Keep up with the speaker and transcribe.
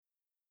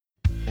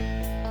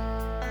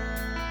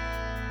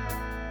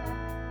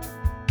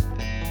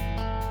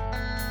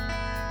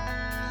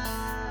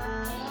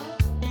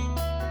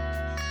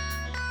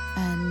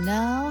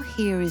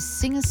here is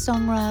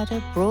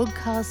singer-songwriter,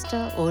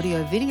 broadcaster,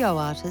 audio-video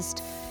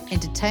artist,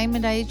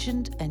 entertainment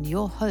agent, and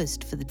your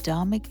host for the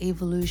Dharmic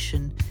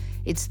Evolution.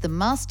 It's the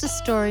master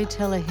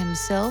storyteller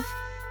himself,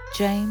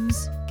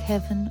 James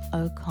Kevin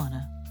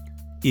O'Connor.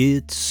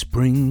 It's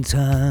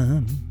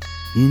springtime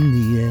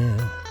in the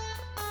air.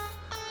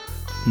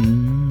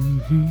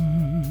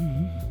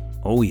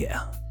 Oh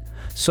yeah,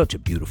 such a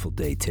beautiful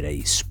day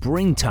today.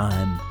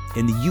 Springtime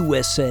in the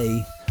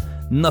USA.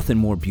 Nothing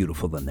more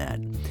beautiful than that.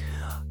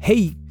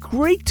 Hey,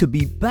 great to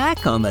be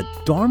back on the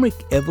Dharmic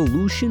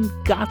Evolution.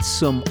 Got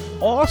some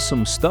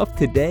awesome stuff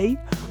today.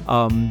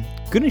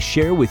 Gonna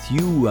share with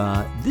you,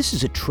 this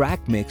is a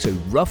track mix, a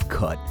rough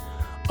cut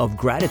of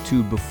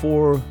Gratitude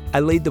before I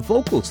laid the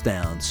vocals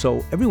down.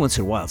 So every once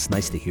in a while, it's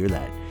nice to hear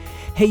that.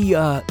 Hey,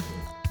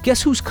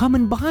 guess who's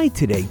coming by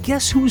today?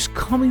 Guess who's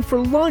coming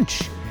for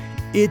lunch?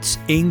 It's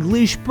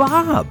English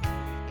Bob.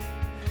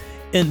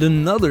 And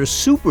another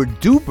super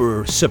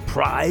duper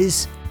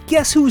surprise.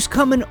 Guess who's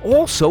coming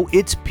also?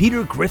 It's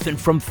Peter Griffin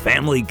from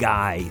Family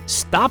Guy,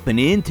 stopping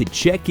in to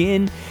check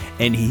in,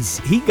 and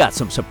he got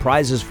some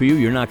surprises for you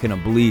you're not going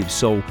to believe.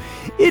 So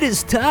it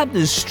is time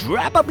to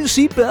strap up your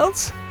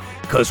seatbelts,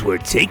 because we're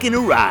taking a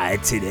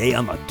ride today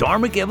on the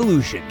Dharmic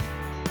Evolution.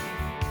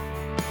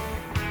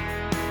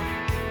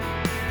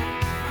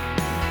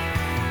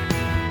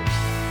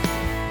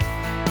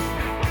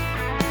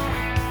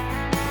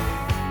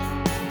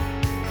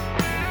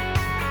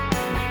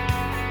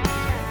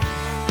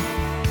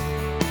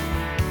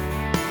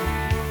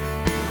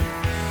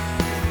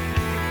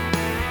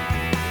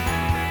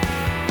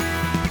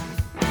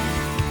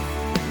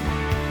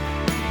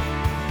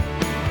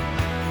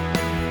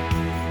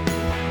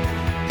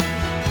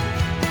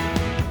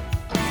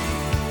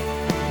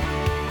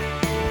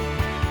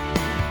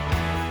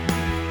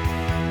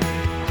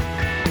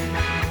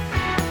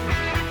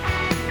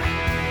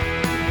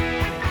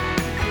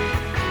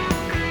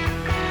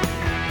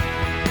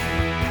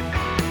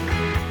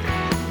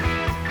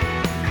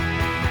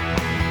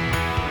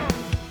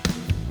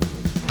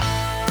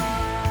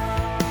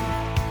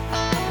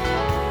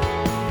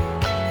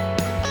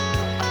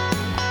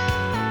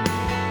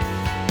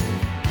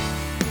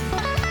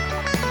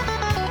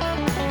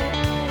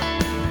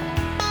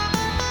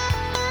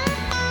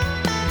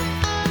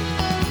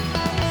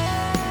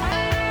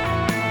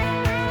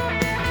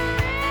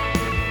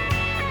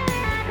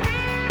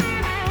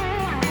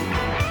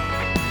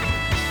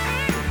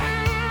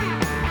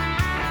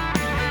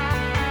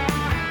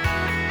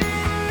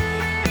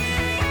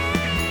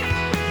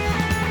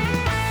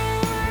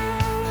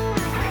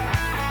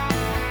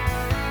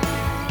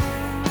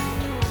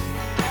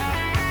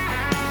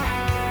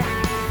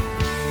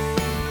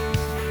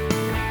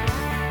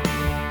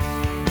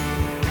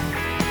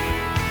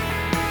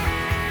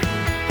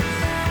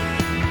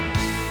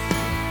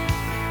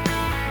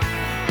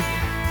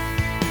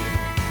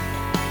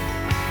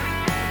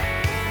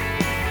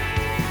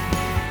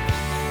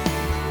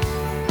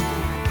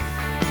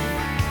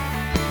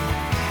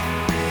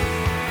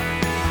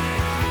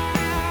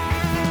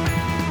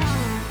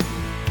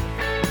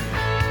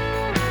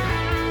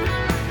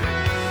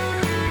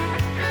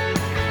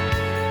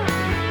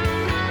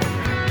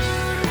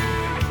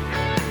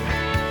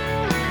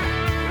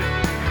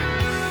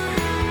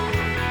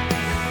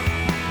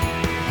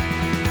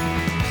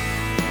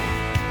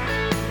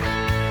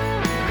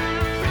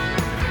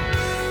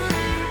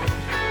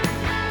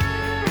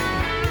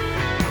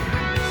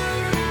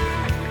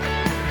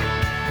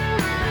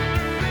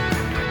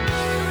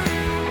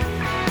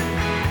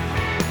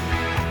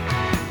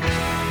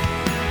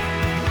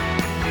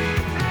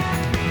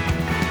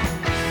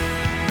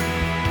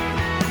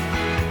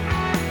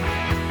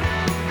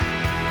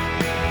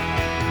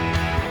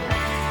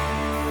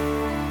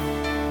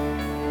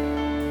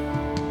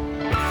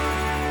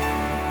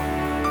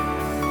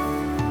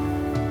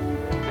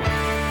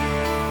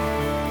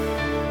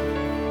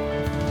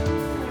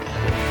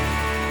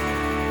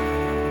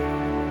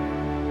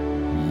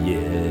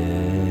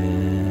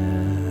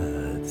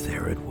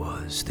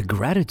 The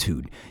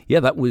Gratitude. Yeah,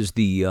 that was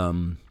the,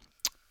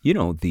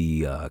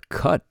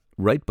 cut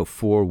right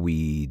before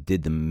we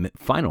did the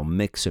final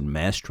mix and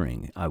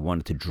mastering. I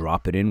wanted to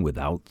drop it in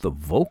without the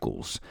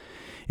vocals.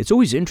 It's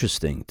always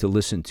interesting to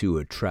listen to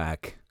a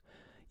track,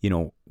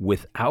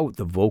 without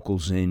the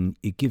vocals in.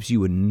 It gives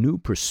you a new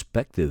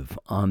perspective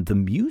on the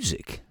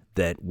music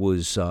that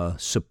was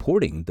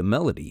supporting the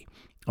melody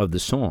of the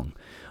song.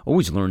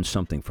 Always learn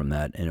something from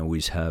that, and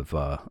always have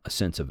a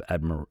sense of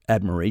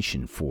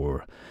admiration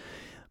for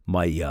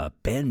my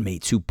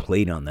bandmates who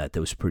played on that. That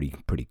was pretty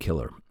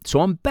killer. So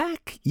I'm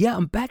back. Yeah,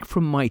 I'm back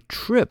from my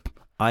trip.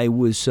 I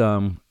was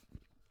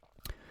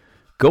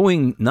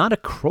going not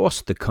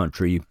across the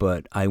country,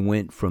 but I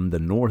went from the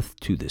north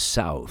to the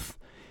south,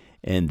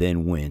 and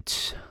then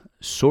went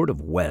sort of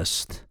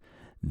west,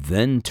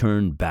 then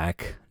turned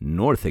back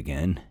north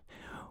again,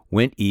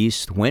 went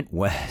east, went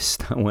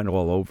west. I went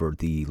all over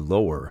the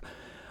lower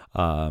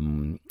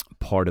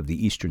part of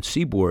the eastern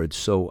seaboard,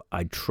 so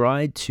I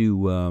tried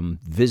to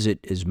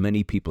visit as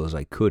many people as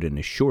I could in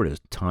as short a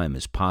time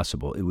as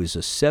possible. It was a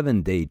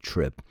 7-day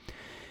trip,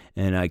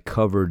 and I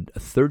covered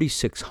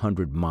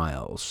 3,600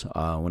 miles.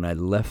 When I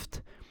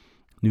left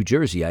New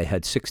Jersey, I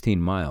had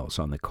 16 miles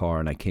on the car,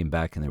 and I came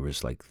back, and there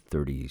was like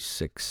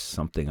 36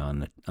 something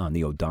on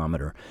the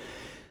odometer.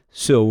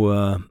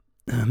 So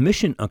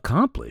mission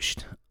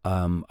accomplished.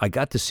 I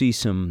got to see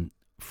some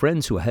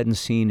friends who I hadn't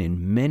seen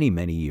in many,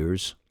 many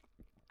years.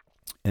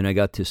 And I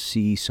got to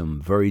see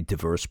some very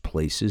diverse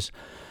places.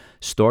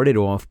 Started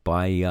off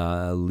by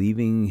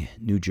leaving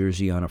New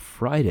Jersey on a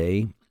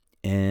Friday,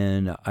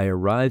 and I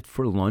arrived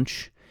for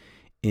lunch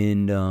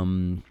in,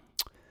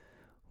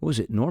 what was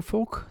it,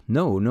 Norfolk?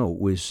 No, it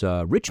was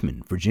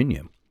Richmond,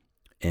 Virginia,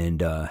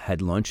 and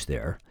had lunch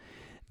there.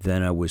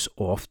 Then I was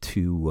off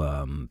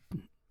to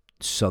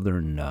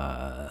southern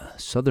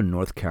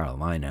North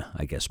Carolina,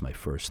 I guess my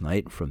first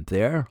night. From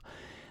there,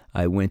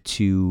 I went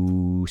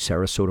to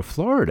Sarasota,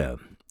 Florida,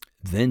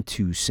 then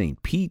to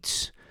St.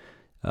 Pete's,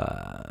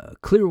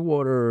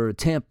 Clearwater,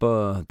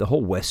 Tampa, the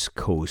whole west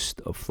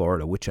coast of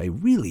Florida, which I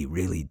really,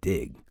 really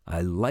dig. I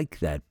like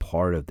that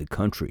part of the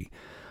country.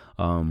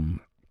 A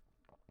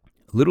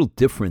little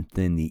different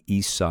than the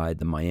east side,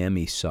 the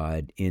Miami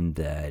side, in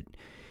that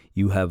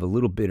you have a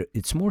little bit,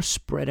 it's more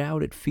spread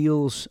out, it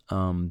feels,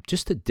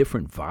 just a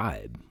different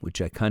vibe,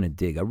 which I kind of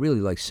dig. I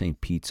really like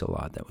St. Pete's a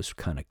lot. That was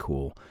kind of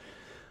cool.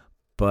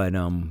 But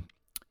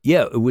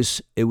yeah, it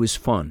was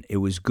fun. It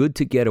was good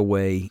to get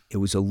away. It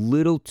was a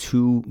little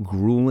too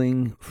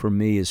grueling for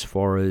me as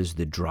far as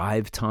the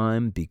drive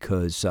time,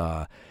 because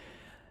I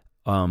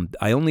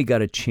only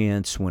got a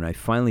chance when I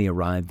finally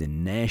arrived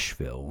in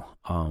Nashville,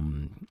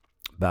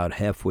 about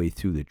halfway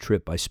through the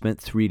trip. I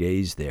spent 3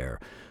 days there,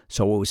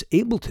 so I was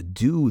able to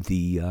do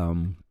the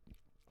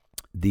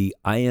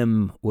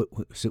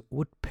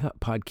what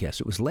podcast?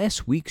 It was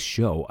last week's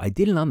show. I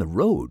did it on the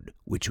road,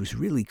 which was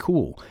really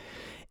cool.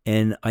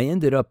 And I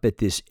ended up at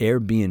this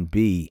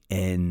Airbnb,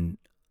 and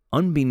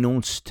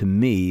unbeknownst to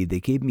me, they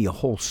gave me a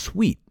whole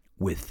suite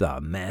with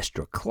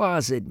master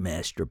closet,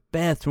 master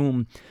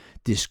bathroom,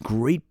 this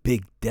great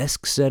big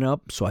desk set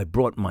up. So I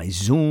brought my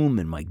Zoom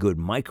and my good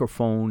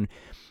microphone,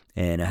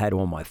 and I had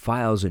all my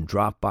files in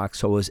Dropbox.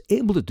 So I was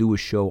able to do a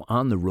show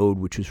on the road,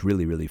 which was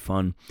really, really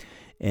fun,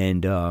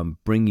 and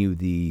bring you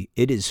the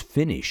It Is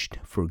Finished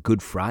for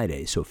Good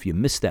Friday. So if you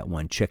missed that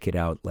one, check it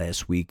out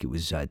last week. It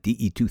was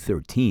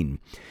DE213.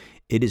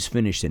 It Is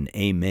Finished, and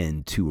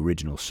Amen, 2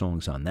 original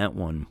songs on that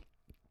one.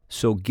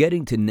 So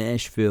getting to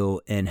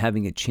Nashville and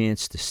having a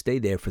chance to stay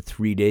there for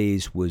 3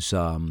 days was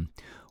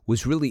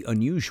really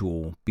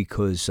unusual,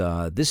 because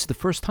this is the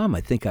first time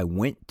I think I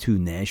went to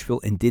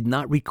Nashville and did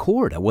not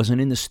record. I wasn't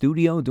in the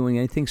studio doing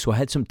anything, so I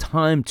had some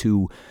time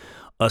to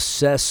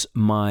assess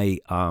my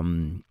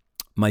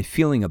my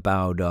feeling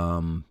about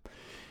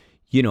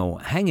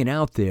hanging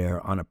out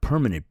there on a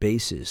permanent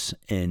basis.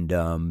 And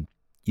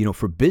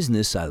for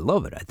business, I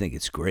love it. I think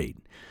it's great.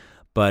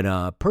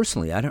 But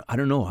personally, I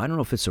don't know. I don't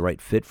know if it's the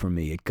right fit for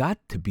me. It got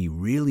to be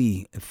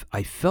really,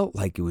 I felt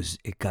like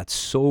it got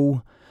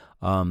so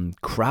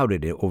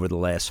crowded over the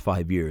last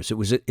 5 years.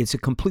 It's a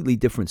completely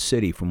different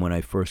city from when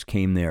I first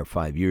came there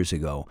 5 years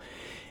ago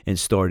and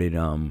started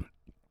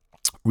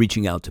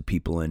reaching out to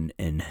people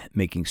and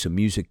making some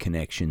music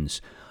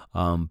connections.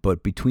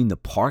 But between the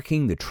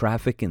parking, the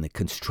traffic, and the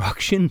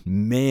construction,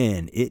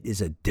 man, it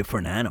is a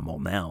different animal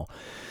now.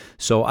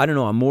 So I don't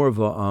know. I'm more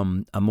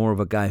of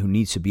a guy who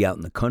needs to be out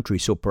in the country.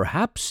 So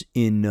perhaps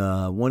in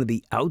one of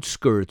the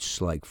outskirts,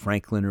 like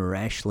Franklin or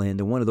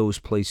Ashland, or one of those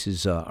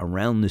places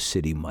around the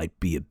city, might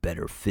be a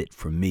better fit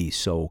for me.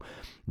 So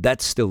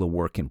that's still a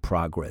work in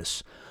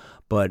progress.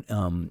 But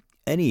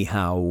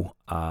anyhow,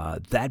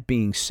 that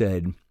being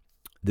said,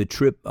 the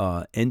trip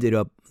I ended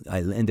up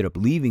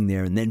leaving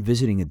there and then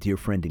visiting a dear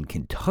friend in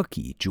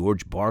Kentucky,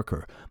 George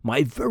Barker,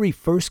 my very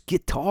first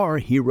guitar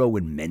hero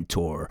and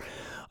mentor.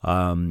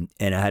 And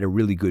I had a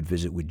really good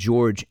visit with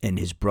George and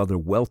his brother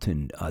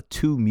Welton,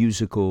 2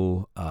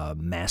 musical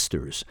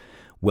masters,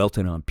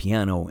 Welton on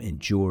piano and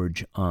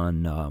George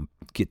on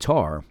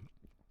guitar,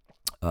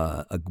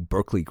 a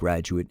Berkeley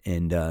graduate.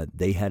 And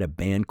they had a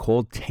band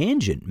called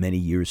Tangent many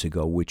years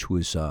ago, which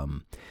was,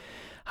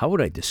 how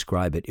would I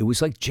describe it? It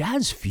was like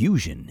jazz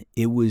fusion.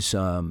 It was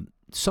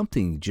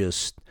something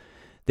just,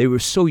 they were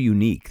so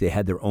unique. They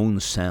had their own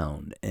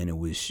sound, and it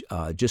was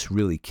just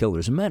really killer.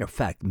 As a matter of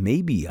fact,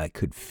 maybe I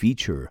could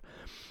feature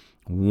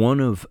one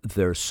of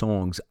their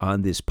songs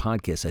on this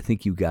podcast. I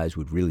think you guys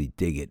would really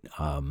dig it.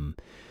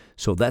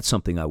 So that's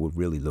something I would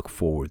really look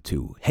forward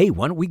to. Hey,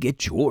 why don't we get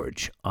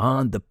George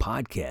on the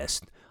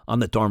podcast, on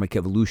the Dharmic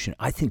Evolution?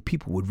 I think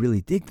people would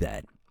really dig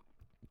that.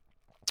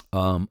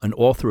 An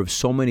author of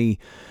so many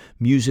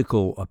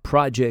musical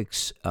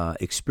projects,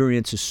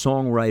 experiences,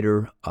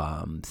 songwriter,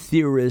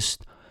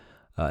 theorist.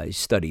 He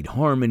studied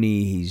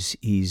harmony.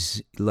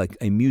 He's like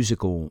a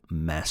musical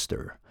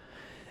master.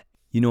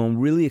 I'm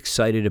really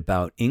excited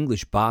about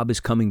English Bob is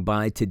coming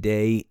by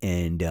today,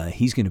 and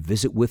he's going to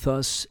visit with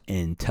us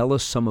and tell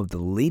us some of the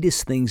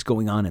latest things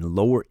going on in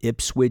Lower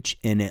Ipswich.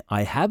 And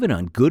I have it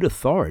on good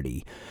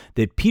authority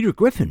that Peter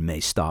Griffin may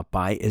stop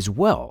by as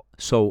well.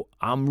 So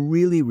I'm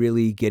really,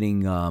 really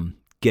getting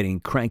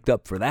cranked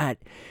up for that,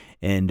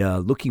 and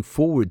looking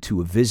forward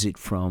to a visit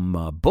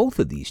from both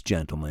of these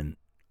gentlemen.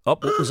 Oh,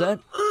 what was that?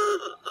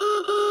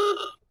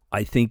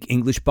 I think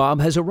English Bob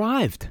has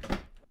arrived.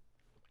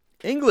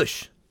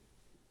 English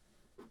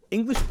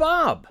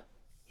Bob.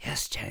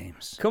 Yes,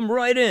 James. Come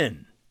right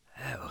in.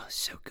 Oh,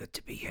 so good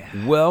to be here.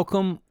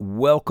 Welcome,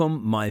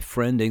 my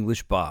friend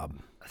English Bob.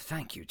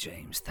 Thank you,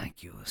 James.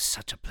 Thank you.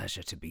 Such a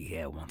pleasure to be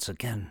here once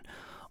again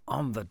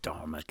on the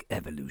Dharmic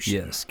Evolution.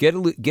 Yes, get a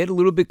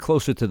little bit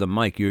closer to the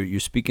mic. You're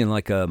speaking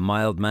like a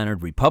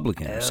mild-mannered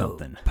Republican or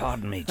something.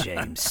 Pardon me,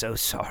 James. So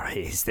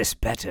sorry. Is this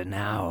better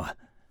now?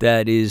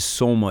 That is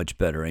so much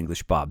better,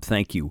 English Bob.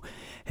 Thank you.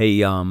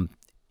 Hey,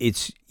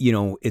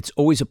 it's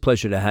always a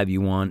pleasure to have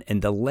you on.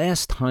 And the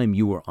last time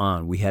you were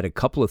on, we had a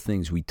couple of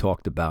things we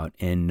talked about.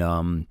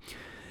 And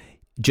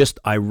just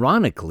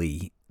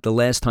ironically, the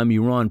last time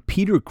you were on,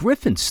 Peter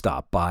Griffin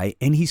stopped by,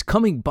 and he's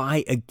coming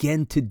by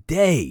again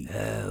today.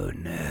 Oh,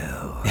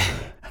 no.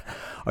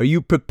 Are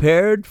you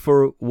prepared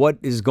for what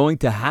is going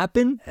to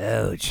happen?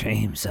 Oh,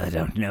 James, I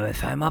don't know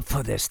if I'm up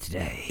for this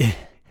today.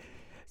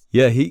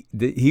 Yeah,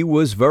 he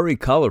was very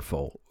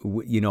colorful.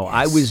 Yes.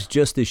 I was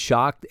just as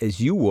shocked as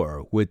you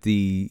were with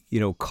the,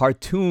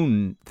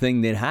 cartoon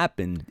thing that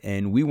happened,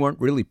 and we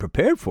weren't really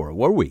prepared for it,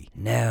 were we?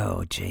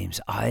 No, James,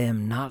 I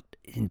am not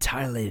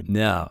entirely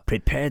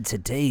prepared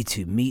today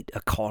to meet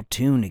a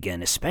cartoon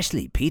again,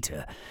 especially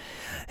Peter.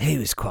 He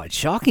was quite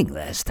shocking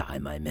last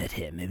time I met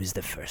him. It was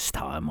the first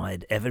time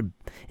I'd ever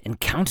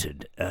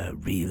encountered a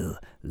real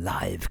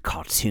live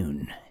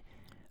cartoon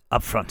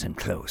up front and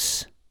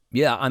close.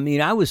 Yeah, I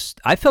mean,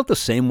 I felt the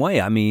same way.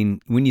 I mean,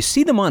 when you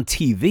see them on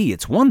TV,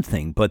 it's one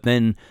thing, but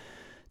then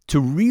to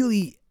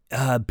really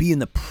be in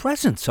the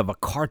presence of a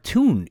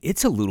cartoon,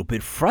 it's a little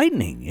bit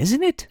frightening,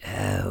 isn't it?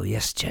 Oh,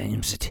 yes,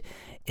 James.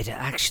 It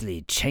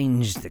actually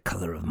changed the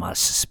color of my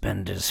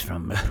suspenders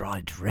from a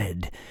bright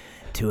red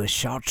to a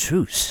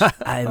chartreuse.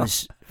 I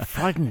was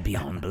frightened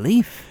beyond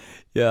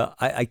belief. Yeah,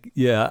 I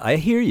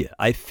hear you.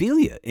 I feel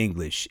you,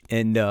 English.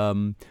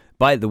 And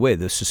by the way,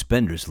 the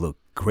suspenders look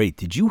great.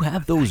 Did you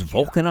have those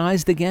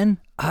vulcanized again?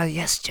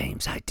 Yes,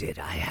 James, I did.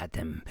 I had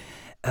them.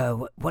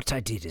 What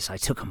I did is I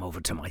took them over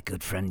to my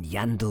good friend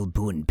Yandel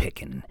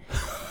Buenpicken.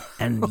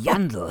 And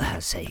Yandel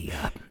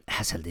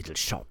has a little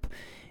shop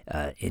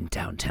in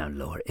downtown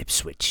Lower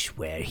Ipswich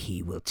where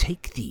he will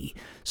take the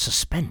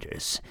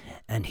suspenders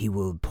and he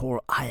will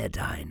pour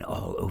iodine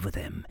all over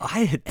them.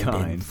 Iodine?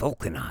 And then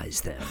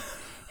vulcanize them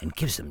and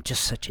gives them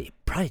just such a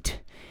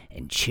bright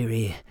and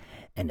cheery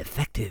and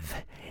effective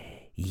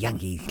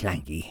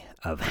yangy-clangy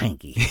of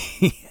hangy.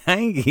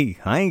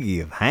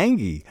 Hangy of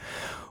hangy.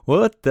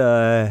 What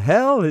the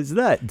hell is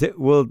that?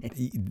 Well,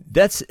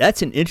 that's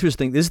an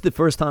interesting. This is the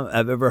first time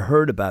I've ever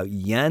heard about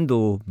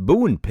Yandel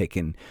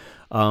Buenpicken.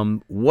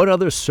 What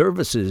other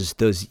services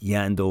does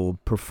Yandel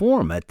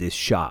perform at this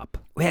shop?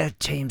 Well,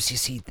 James, you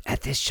see,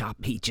 at this shop,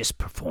 he just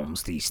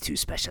performs these two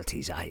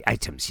specialties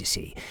items, you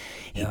see.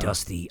 He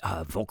does the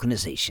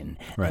vulcanization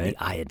and the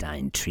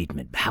iodine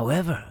treatment.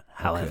 However,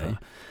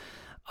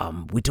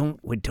 we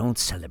don't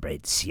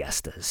celebrate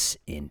siestas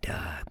in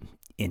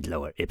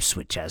Lower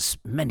Ipswich as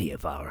many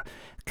of our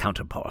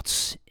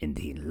counterparts in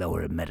the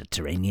Lower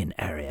Mediterranean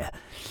area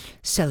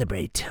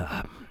celebrate.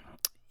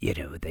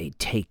 They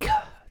take.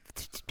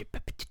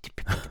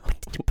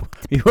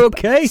 You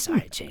okay?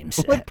 Sorry, James.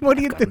 What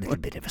are you doing? A little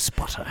bit of a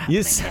sputter.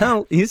 You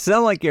sound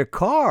like your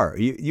car.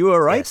 You all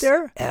right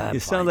there?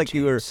 You sound like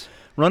you were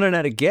running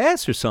out of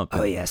gas or something.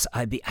 Oh yes,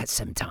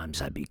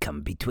 sometimes I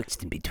become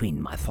betwixt and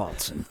between my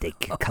thoughts, and they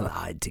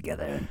collide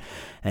together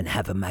and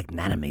have a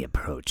magnanimous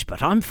approach.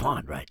 But I'm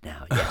fine right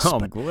now. Yes,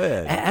 I'm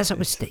glad. As I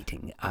was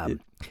stating,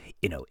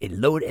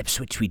 in Lower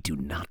Ipswich we do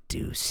not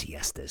do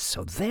siestas,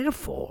 so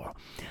therefore,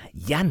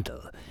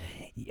 Yandel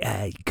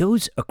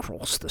goes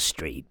across the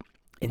street.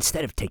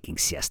 Instead of taking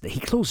siesta, he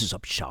closes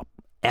up shop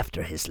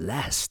after his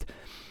last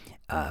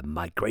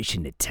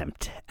migration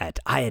attempt at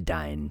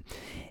iodine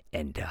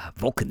and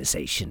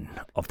vulcanization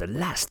of the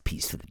last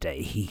piece for the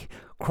day. He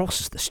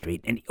crosses the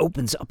street and he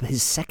opens up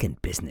his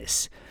second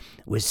business,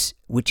 which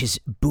is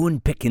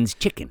Buenpicken's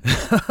Chicken.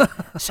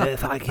 So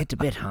if I get a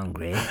bit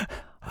hungry,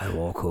 I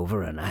walk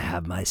over and I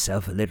have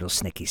myself a little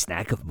snicky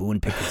snack of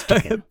Buenpicken's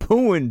Chicken.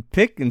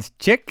 Buenpicken's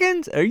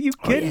Chickens? Are you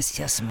kidding? Oh,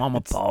 yes, Mama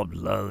Bob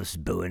loves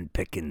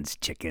Buenpicken's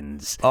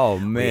Chickens. Oh,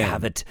 man. We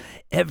have it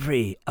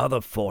every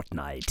other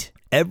fortnight.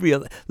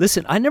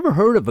 Listen, I never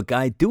heard of a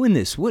guy doing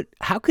this.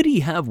 How could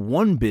he have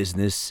one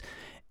business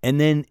and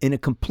then in a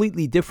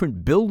completely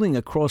different building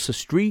across the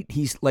street,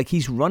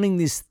 he's running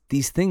these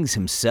things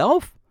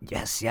himself?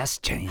 Yes,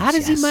 James. How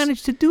does he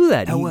manage to do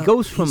that? He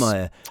goes from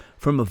a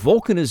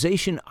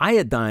vulcanization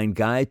iodine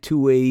guy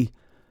to a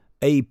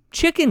a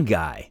chicken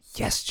guy.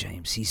 Yes,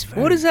 James. He's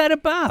very. What is that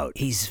about?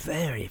 He's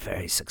very,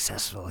 very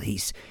successful.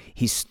 He's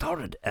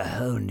started a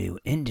whole new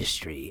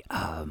industry,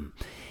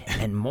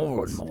 and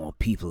more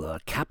people are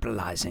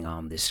capitalizing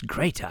on this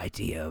great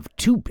idea of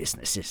two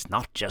businesses,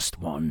 not just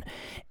one,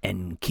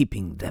 and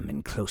keeping them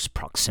in close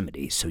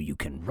proximity so you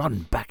can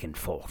run back and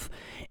forth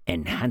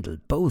and handle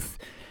both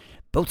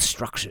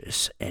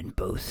structures and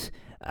both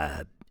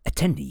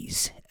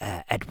attendees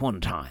at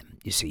one time.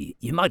 You see,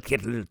 you might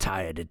get a little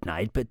tired at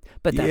night, but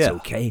that's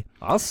okay.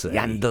 I'll say.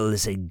 Yandel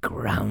is a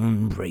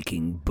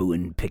groundbreaking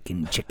booin'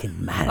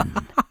 chicken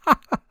man.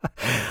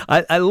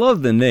 I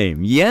love the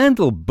name,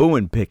 Yandel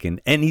Bowen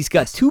Pickin', and he's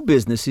got two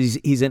businesses.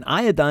 He's an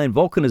iodine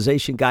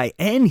vulcanization guy,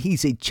 and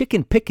he's a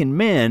chicken picking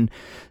man.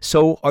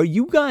 So are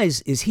you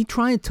guys, is he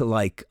trying to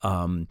like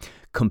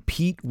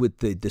compete with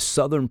the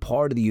southern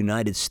part of the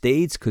United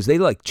States? Because they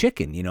like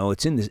chicken, you know,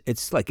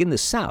 it's like in the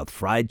South,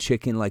 fried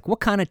chicken. Like what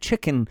kind of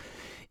chicken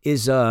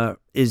is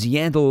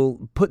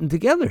Yandel putting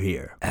together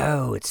here?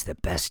 Oh, it's the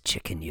best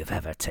chicken you've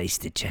ever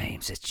tasted,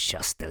 James. It's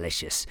just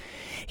delicious.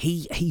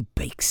 He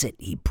bakes it,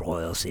 he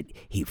broils it,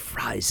 he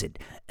fries it,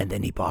 and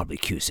then he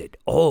barbecues it.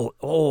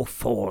 All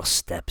 4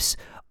 steps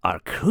are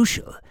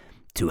crucial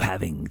to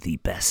having the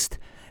best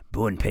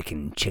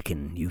bone-picking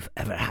chicken you've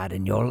ever had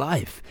in your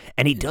life.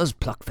 And he does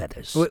pluck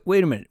feathers.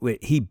 Wait a minute.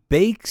 He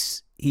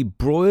bakes, he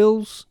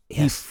broils,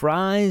 he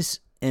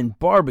fries, and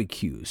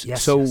barbecues.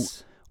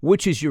 Yes.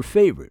 Which is your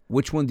favorite?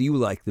 Which one do you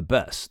like the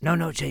best?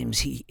 No,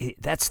 James.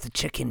 That's the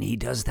chicken. He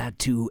does that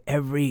too.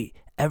 Every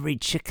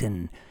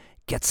chicken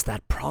gets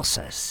that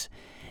process.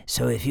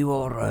 So if you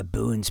order a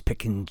Boone's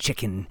Pickin'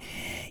 chicken,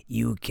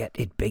 you get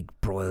it baked,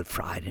 broiled,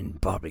 fried,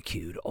 and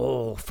barbecued.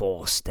 All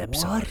 4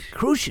 steps are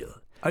crucial.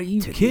 Are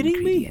you to kidding the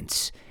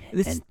ingredients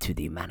me? And to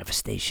the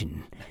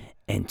manifestation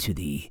and to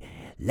the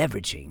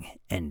leveraging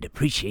and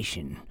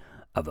appreciation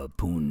of a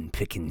Boone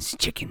Pickens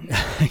chicken.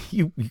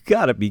 You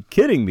gotta be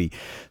kidding me.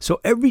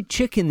 So every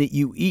chicken that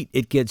you eat,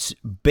 it gets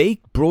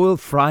baked, broiled,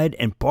 fried,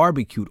 and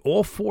barbecued.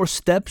 All 4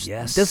 steps?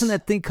 Yes. Doesn't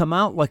that thing come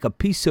out like a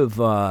piece of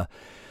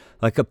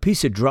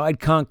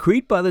dried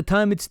concrete by the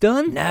time it's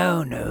done?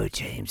 No,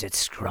 James, it's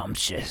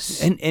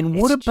scrumptious. And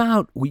what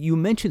about, you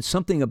mentioned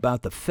something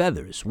about the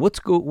feathers.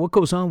 What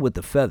goes on with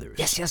the feathers?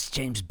 Yes,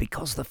 James,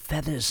 because the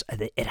feathers,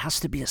 it has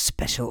to be a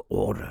special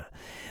order.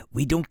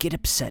 We don't get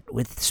upset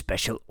with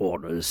special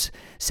orders,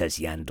 says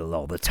Yandel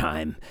all the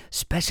time.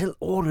 Special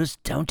orders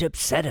don't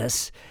upset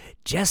us.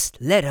 Just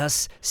let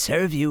us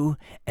serve you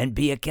and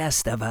be a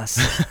guest of us.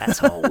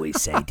 That's all we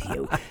say to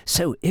you.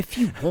 So if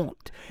you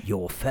want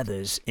your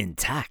feathers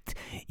intact,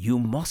 you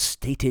must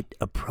state it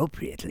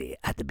appropriately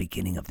at the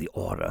beginning of the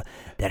order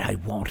that I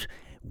want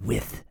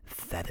with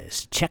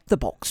feathers. Check the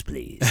box,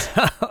 please.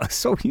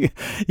 So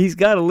he's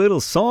got a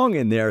little song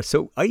in there.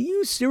 So are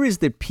you serious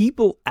that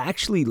people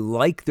actually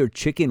like their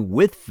chicken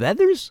with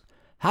feathers?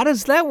 How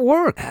does that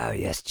work? Oh,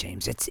 yes,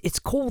 James. It's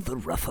called the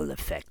ruffle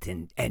effect,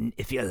 and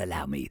if you'll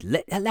allow me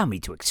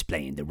to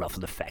explain the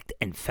ruffle effect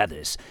and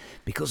feathers,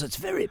 because it's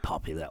very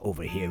popular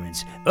over here in...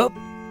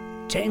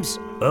 James.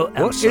 Oh,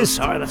 I'm so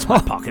sorry. That's my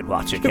pocket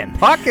watch again.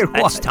 Pocket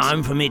watch? It's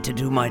time for me to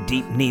do my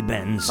deep knee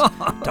bends.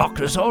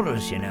 Doctor's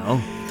orders, you know.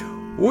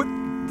 What?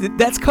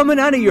 That's coming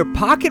out of your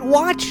pocket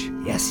watch?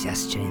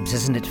 Yes, James.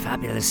 Isn't it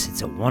fabulous?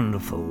 It's a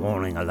wonderful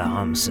warning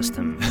alarm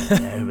system.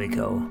 There we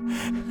go.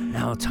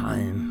 Now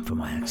time for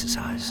my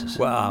exercises.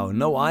 Wow,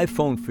 no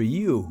iPhone for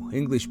you,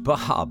 English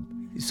Bob.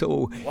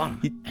 So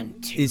 1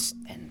 and 2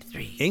 and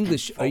 3.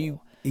 English? And 4. Are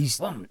you? He's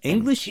 1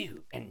 English. And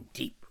 2 and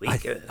deep we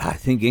go. I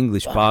think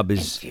English Bob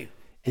is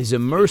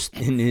immersed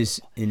in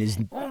his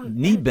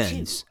knee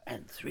bends. 1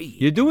 and 3.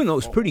 You're doing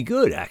those pretty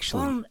good,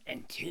 actually. 1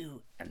 and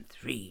 2 and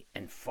 3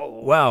 and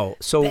 4. Wow,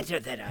 so better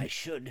that I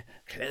should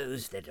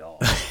close the door.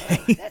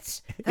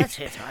 That's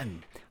it.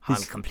 I'm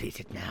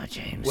completed now,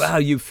 James. Wow,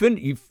 you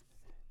finished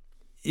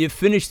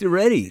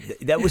already.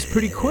 That was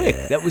pretty quick.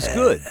 That was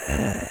good.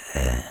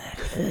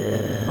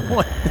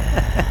 What the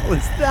hell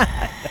was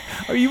that?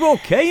 Are you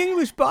okay,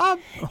 English Bob?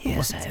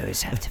 Yes, I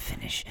always have to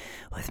finish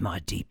with my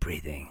deep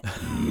breathing.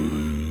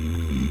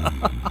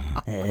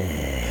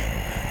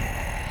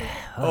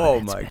 Oh,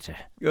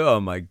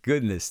 my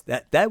goodness.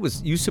 That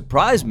was, you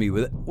surprised me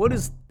with it. What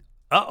is,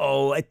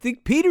 I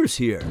think Peter's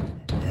here.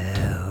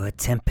 Oh, a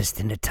tempest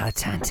in the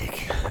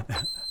Titanic.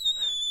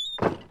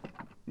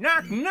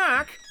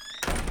 Knock.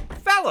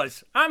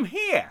 Fellas, I'm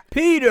here.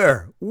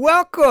 Peter,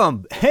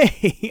 welcome.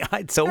 Hey,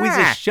 it's always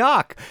a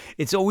shock.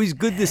 It's always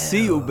good to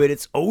see you, but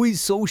it's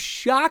always so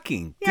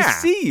shocking to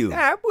see you.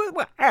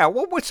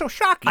 What's so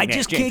shocking? I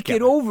just can't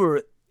get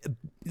over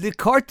the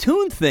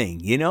cartoon thing,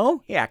 you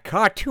know? Yeah,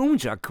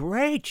 cartoons are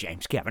great,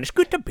 James Kevin. It's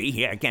good to be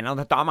here again on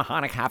the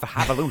Dharmahonic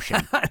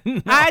Evolution.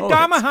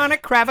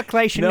 Dharmahonic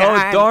Craviclation. No,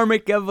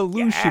 Dharmic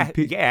Evolution.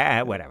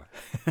 Yeah, whatever.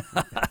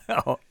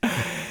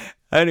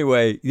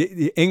 Anyway,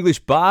 English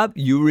Bob,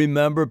 you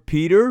remember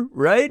Peter,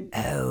 right?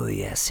 Oh,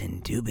 yes,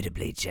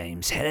 indubitably,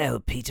 James. Hello,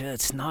 Peter.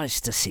 It's nice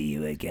to see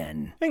you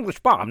again. English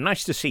Bob,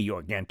 nice to see you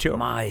again, too.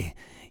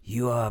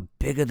 You are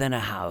bigger than a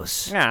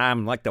house.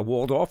 I'm like the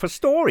Waldorf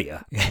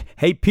Astoria.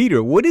 Hey,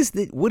 Peter, what is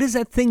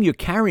that thing you're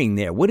carrying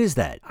there? What is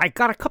that? I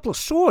got a couple of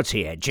swords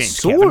here, James.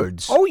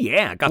 Swords? Kevin. Oh,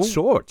 yeah, I got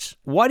swords.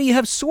 Why do you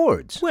have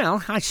swords?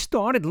 Well, I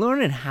started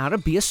learning how to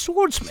be a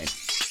swordsman.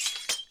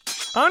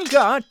 On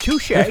guard,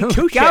 touche, touche.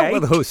 Look out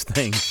with those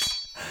things.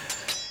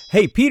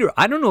 Hey, Peter,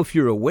 I don't know if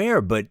you're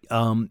aware, but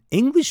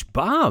English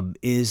Bob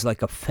is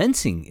like a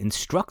fencing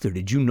instructor.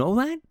 Did you know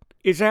that?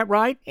 Is that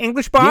right,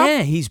 English Bob?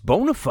 Yeah, he's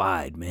bona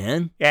fide,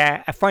 man.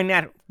 Yeah, I find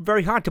that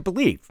very hard to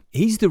believe.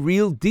 He's the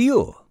real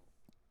deal.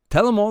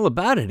 Tell him all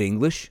about it,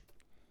 English.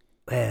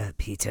 Well,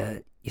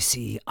 Peter, you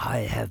see, I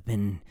have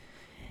been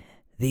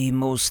the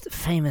most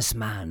famous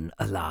man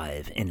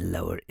alive in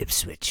Lower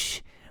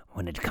Ipswich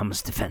when it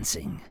comes to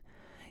fencing.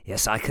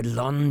 Yes, I could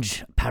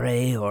lunge,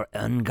 parry, or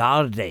en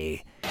garde.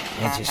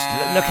 And just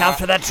look out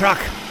for that truck.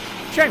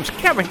 James,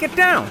 Kevin, get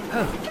down.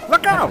 Oh,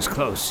 Look that out. was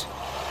close.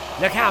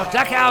 Look out,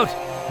 look out,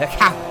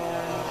 look out.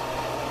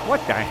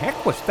 What the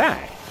heck was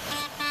that?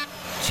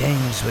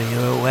 James, were you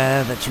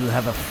aware that you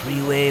have a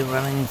freeway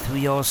running through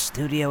your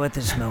studio at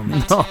this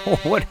moment? No,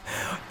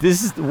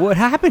 what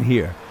happened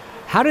here?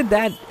 How did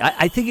that?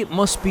 I think it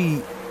must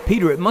be,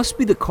 Peter. It must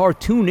be the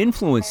cartoon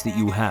influence that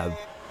you have.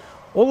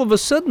 All of a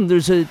sudden,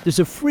 there's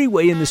a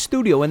freeway in the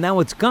studio, and now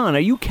it's gone. Are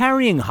you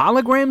carrying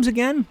holograms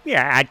again?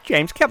 Yeah,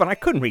 James, Kevin, I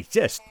couldn't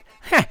resist.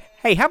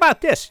 Hey, how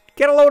about this?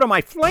 Get a load of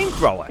my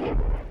flamethrower.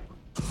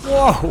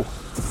 Whoa!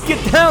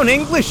 Get down,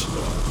 English!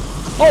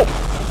 Oh!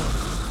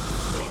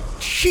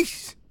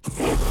 Jeez!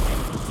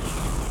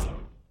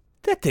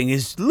 That thing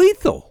is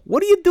lethal.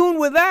 What are you doing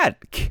with that?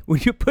 Will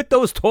you put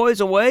those toys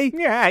away?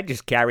 Yeah, I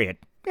just carry it.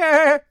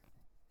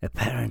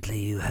 Apparently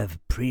you have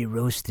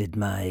pre-roasted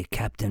my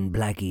Captain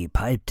Blackie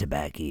pipe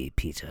tobacco,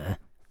 Peter.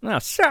 Oh,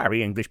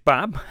 sorry, English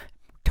Bob.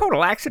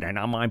 Total accident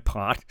on my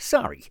part.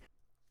 Sorry.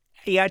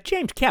 Hey,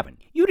 James, Kevin,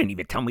 you didn't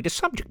even tell me the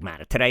subject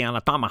matter today on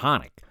the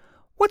Tomahawk.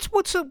 What's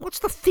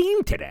the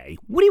theme today?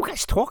 What are you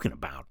guys talking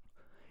about?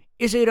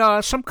 Is it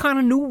some kind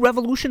of new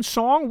revolution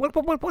song?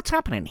 What's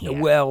happening here?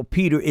 Well,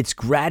 Peter, it's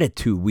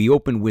Gratitude. We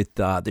opened with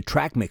the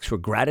track mix for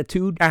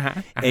Gratitude,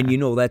 and you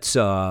know that's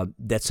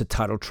the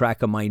title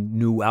track of my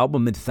new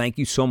album. And thank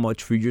you so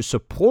much for your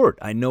support.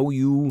 I know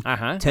you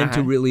tend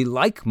to really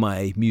like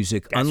my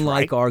music, That's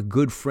unlike right. our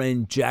good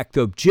friend Jacked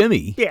Up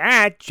Jimmy.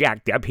 Yeah,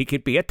 Jacked Up. He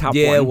could be a tough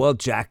one. Yeah, well,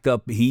 Jacked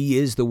Up, he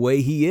is the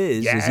way he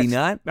is he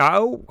not?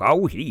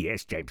 Oh, he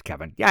is, James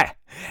Kevin. Yeah.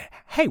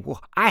 Hey,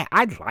 well, I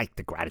like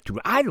the Gratitude.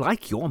 I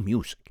like your music.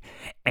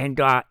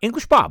 And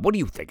English Bob, what do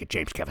you think of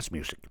James Kevin's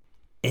music?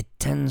 It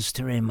tends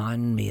to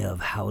remind me of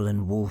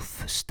Howlin'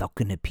 Wolf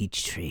stuck in a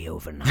peach tree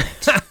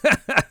overnight.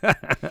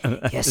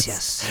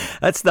 Yes.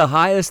 That's the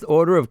highest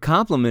order of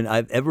compliment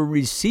I've ever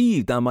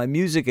received on my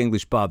music,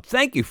 English Bob.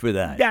 Thank you for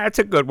that. Yeah, that's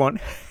a good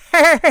one.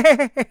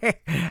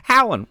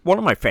 Howlin', one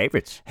of my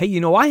favorites. Hey, you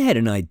know, I had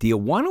an idea.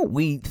 Why don't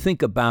we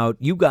think about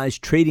you guys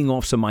trading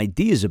off some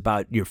ideas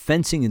about your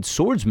fencing and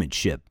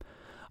swordsmanship?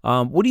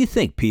 What do you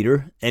think,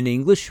 Peter and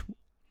English?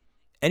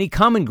 Any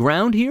common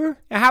ground here?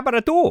 How about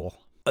a duel?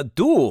 A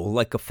duel?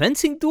 Like a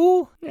fencing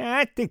duel? Yeah,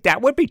 I think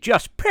that would be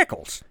just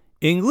pickles.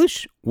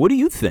 English, what do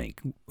you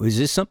think? Is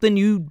this something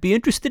you'd be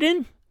interested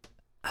in?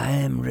 I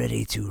am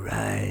ready to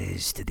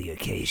rise to the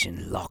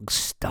occasion, lock,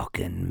 stock,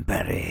 and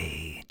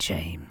barrel,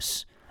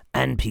 James.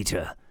 And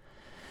Peter,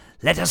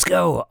 let us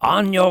go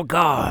on your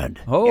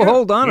guard. Oh,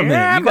 hold on a minute.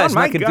 Yeah, You guys oh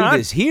my not going to do God.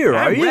 this here,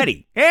 are I'm you?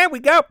 ready. Here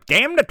we go.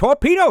 Damn the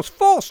torpedoes.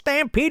 Full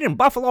stampede and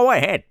buffalo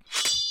ahead.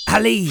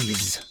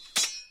 Allies,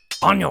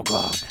 on your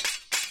guard.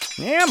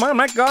 Yeah, I'm on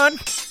my guard.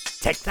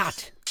 Take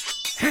that.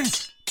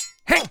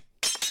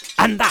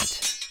 And that.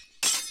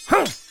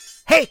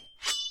 Hey,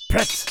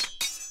 Pret.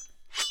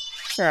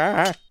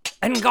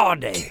 And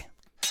garde.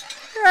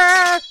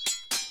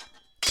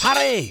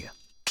 Parry.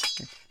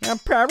 I'm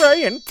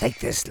parrying. Take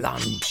this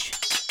lunge.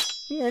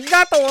 I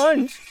got the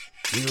lunge.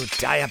 You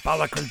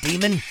diabolical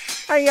demon.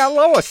 Hey,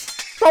 Lois,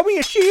 throw me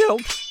a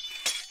shield.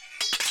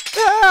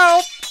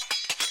 Help!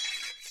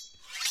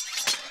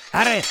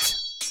 Arrête.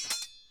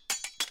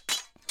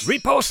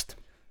 Repost.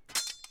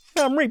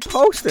 I'm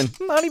reposting.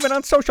 Not even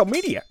on social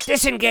media.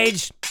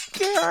 Disengage.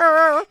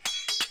 Yeah,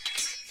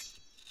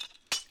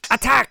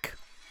 Attack.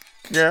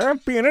 I'm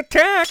being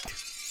attacked.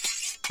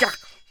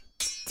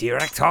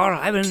 Director,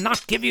 I will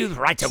not give you the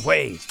right of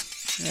way.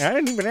 I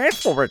didn't even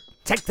ask for it.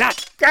 Take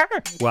that.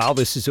 Wow,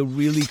 this is a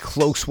really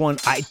close one.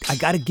 I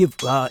got to give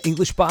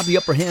English Bob the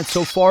upper hand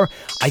so far.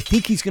 I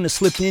think he's going to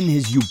slip in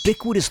his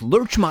ubiquitous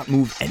Lurchmont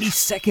move any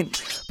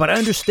second. But I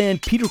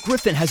understand Peter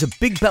Griffin has a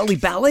big belly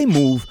ballet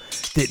move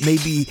that may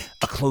be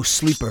a close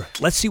sleeper.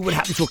 Let's see what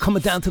happens. We're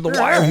coming down to the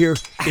wire here.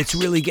 It's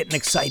really getting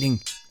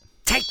exciting.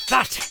 Take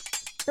that.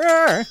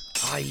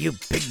 Are you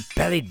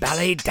big-bellied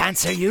ballet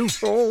dancer, you?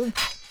 Oh.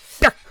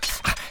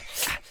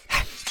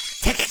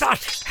 Take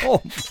that.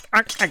 Oh,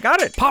 I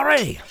got it.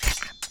 Parry.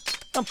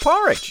 I'm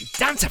porridge.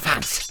 Dancer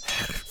fans.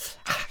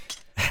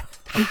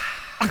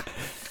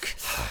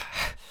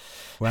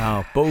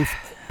 Wow,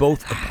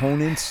 both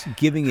opponents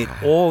giving it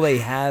all they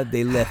had.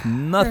 They left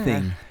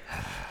nothing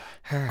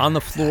on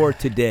the floor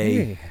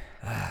today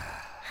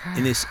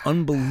in this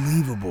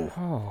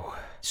unbelievable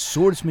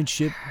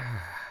swordsmanship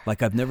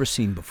like I've never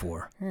seen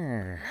before.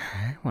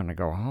 I want to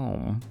go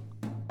home.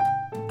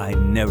 I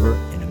never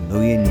in a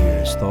million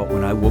years thought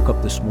when I woke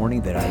up this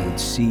morning that I would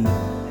see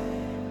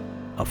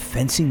a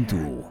fencing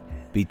duel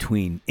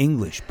between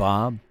English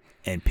Bob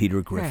and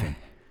Peter Griffin.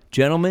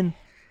 Gentlemen,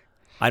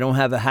 I don't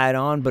have a hat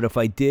on, but if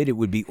I did, it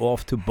would be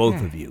off to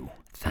both of you.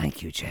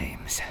 Thank you,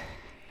 James.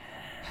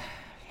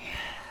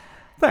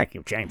 Thank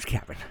you, James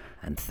Kevin.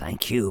 And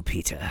thank you,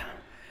 Peter.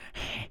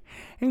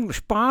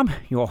 English Bob,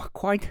 you're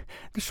quite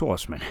the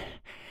swordsman.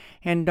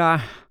 And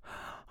I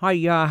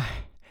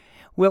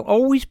will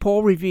always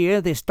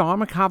revere this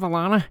Dharma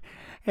Kavalana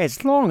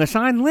as long as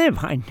I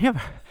live. I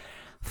never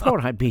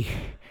thought I'd be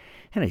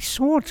in a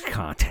swords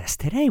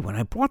contest today when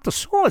I brought the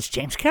swords,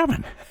 James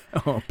Kevin.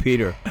 Oh,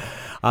 Peter,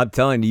 I'm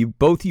telling you,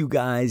 both you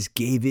guys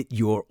gave it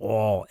your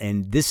all,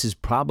 and this is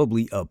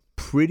probably a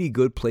pretty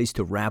good place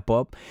to wrap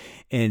up.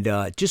 And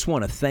just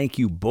want to thank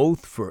you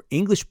both for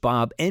English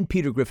Bob and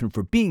Peter Griffin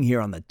for being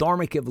here on the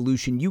Dharmic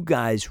Evolution. You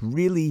guys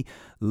really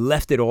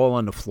left it all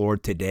on the floor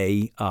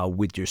today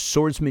with your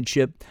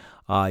swordsmanship,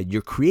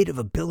 your creative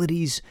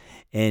abilities,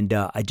 and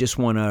I just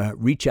want to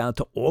reach out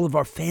to all of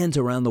our fans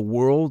around the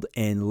world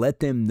and let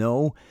them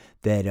know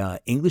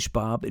that English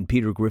Bob and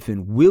Peter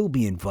Griffin will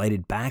be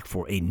invited back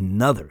for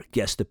another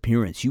guest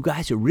appearance. You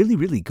guys are really,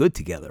 really good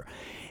together.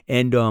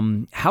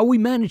 And how we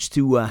managed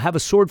to have a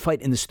sword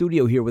fight in the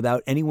studio here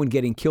without anyone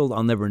getting killed,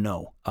 I'll never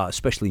know,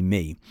 especially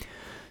me.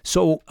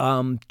 So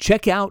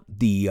check out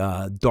the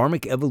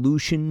Dharmic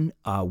Evolution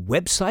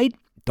website,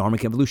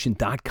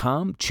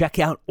 dharmicevolution.com. Check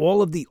out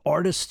all of the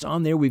artists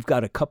on there. We've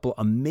got a couple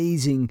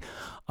amazing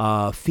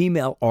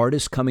female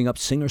artists coming up,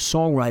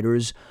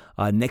 singer-songwriters,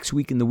 next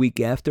week and the week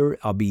after.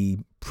 I'll be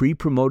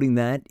pre-promoting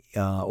that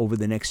over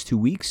the next 2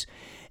 weeks.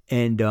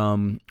 And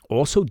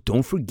also,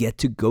 don't forget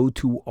to go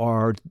to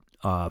our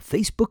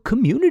Facebook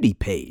community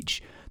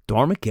page,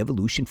 Dharmic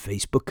Evolution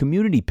Facebook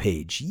community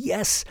page.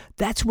 Yes,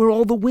 that's where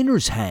all the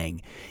winners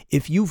hang.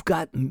 If you've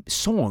got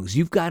songs,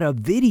 you've got a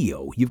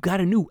video, you've got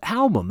a new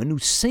album, a new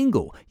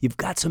single, you've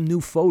got some new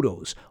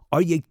photos.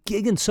 Are you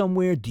gigging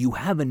somewhere? Do you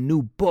have a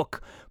new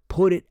book?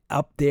 Put it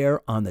up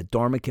there on the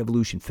Dharmic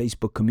Evolution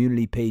Facebook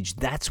community page.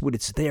 That's what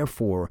it's there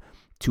for,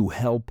 to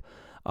help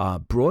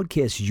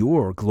broadcast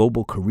your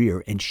global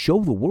career and show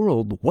the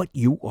world what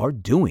you are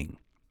doing.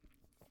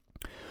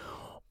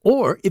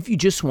 Or if you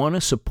just want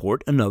to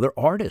support another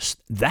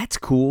artist, that's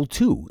cool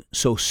too.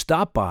 So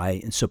stop by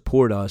and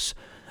support us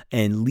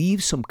and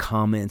leave some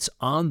comments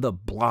on the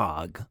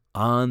blog,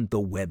 on the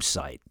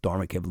website,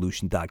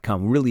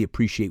 dharmicevolution.com. Really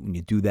appreciate when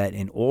you do that.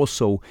 And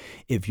also,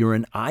 if you're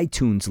an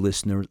iTunes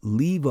listener,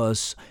 leave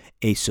us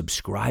a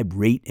subscribe,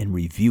 rate, and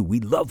review. We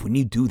love when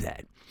you do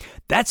that.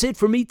 That's it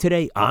for me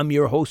today. I'm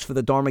your host for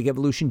the Dharmic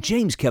Evolution,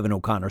 James Kevin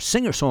O'Connor,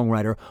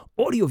 singer-songwriter,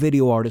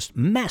 audio-video artist,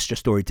 master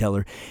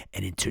storyteller,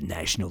 and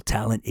international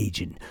talent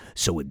agent.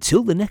 So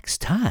until the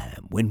next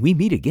time when we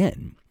meet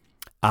again,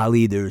 I'll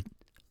either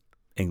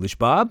English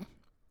Bob,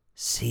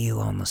 See you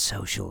on the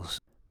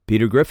socials.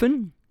 Peter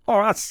Griffin,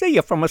 Or I'll see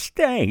you from a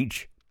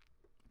stage.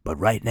 but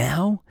right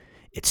now,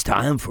 it's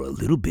time for a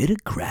little bit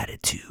of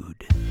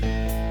gratitude.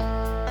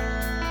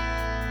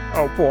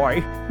 Oh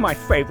boy, my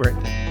favorite.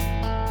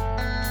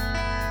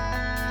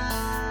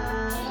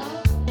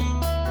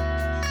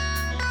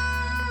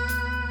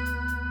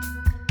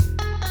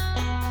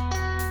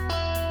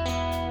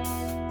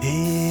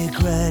 Hey,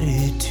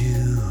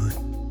 gratitude,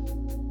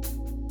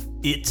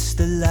 it's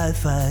the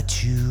life I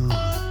choose.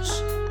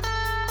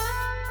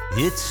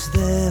 It's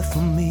there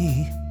for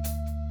me,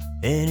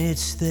 and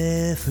it's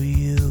there for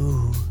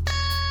you.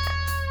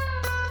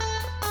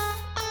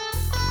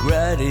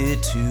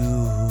 Gratitude,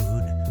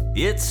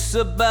 it's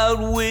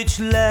about which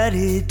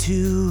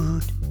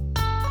latitude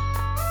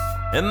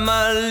am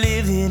I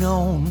living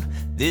on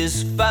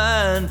this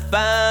fine,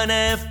 fine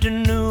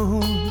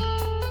afternoon.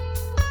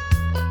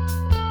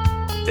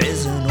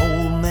 There's an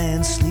old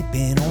man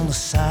sleeping on the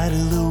side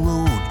of the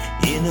road.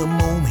 In a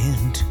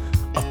moment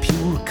of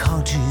pure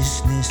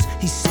consciousness,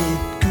 he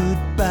said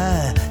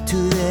goodbye to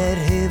that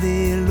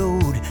heavy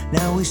load.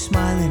 Now he's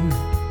smiling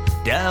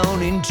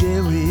down in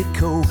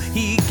Jericho.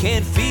 He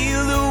can't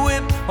feel the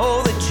whip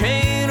or the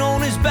chain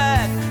on his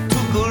back.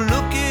 Took a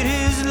look at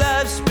his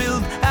life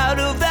spilled out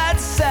of that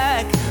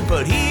sack,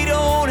 but he